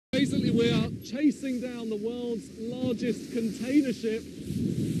Basically, we are chasing down the world's largest container ship,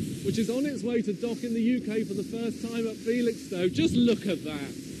 which is on its way to dock in the UK for the first time at Felixstowe. Just look at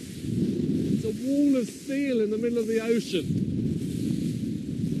that. It's a wall of steel in the middle of the ocean.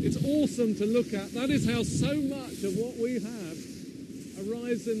 It's awesome to look at. That is how so much of what we have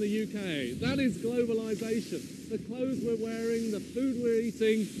arrives in the UK. That is globalisation. The clothes we're wearing, the food we're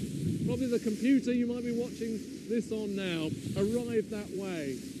eating, probably the computer you might be watching this on now, arrived that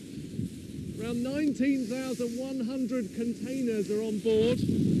way. Around 19,100 containers are on board.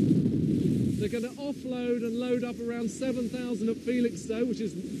 They're going to offload and load up around 7,000 at Felixstowe, which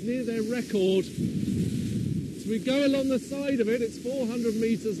is near their record. So we go along the side of it. It's 400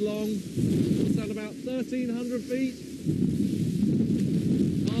 metres long. It's at about 1,300 feet.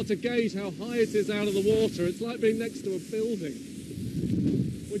 Hard to gauge how high it is out of the water. It's like being next to a building.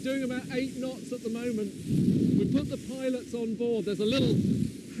 We're doing about 8 knots at the moment. We put the pilots on board. There's a little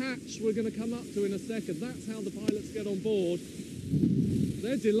hatch we're going to come up to in a second. That's how the pilots get on board.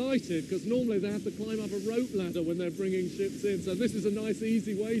 They're delighted because normally they have to climb up a rope ladder when they're bringing ships in, so this is a nice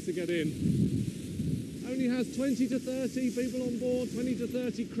easy way to get in. Only has 20 to 30 people on board, 20 to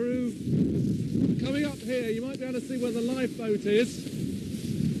 30 crew. Coming up here you might be able to see where the lifeboat is,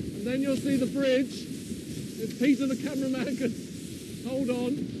 and then you'll see the bridge. If Peter the cameraman can hold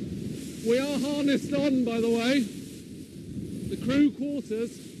on. We are harnessed on, by the way. The crew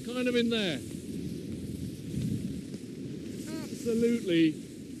quarters kind of in there. Absolutely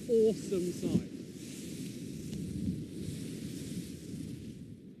awesome sight.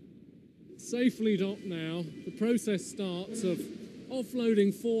 Safely docked now. The process starts of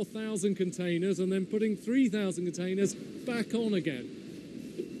offloading 4,000 containers and then putting 3,000 containers back on again.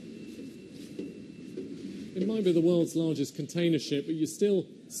 It might be the world's largest container ship, but you still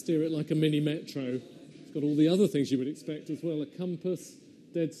steer it like a mini metro. It's got all the other things you would expect as well, a compass,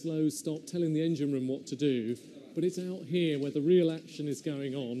 dead slow stop, telling the engine room what to do. But it's out here where the real action is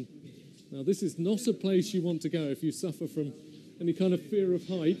going on. Now, this is not a place you want to go if you suffer from any kind of fear of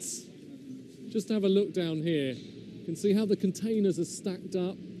heights. Just have a look down here. You can see how the containers are stacked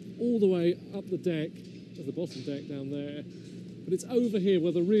up all the way up the deck. There's the bottom deck down there. But it's over here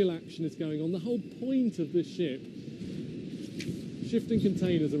where the real action is going on. The whole point of this ship, shifting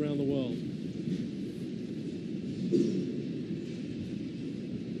containers around the world.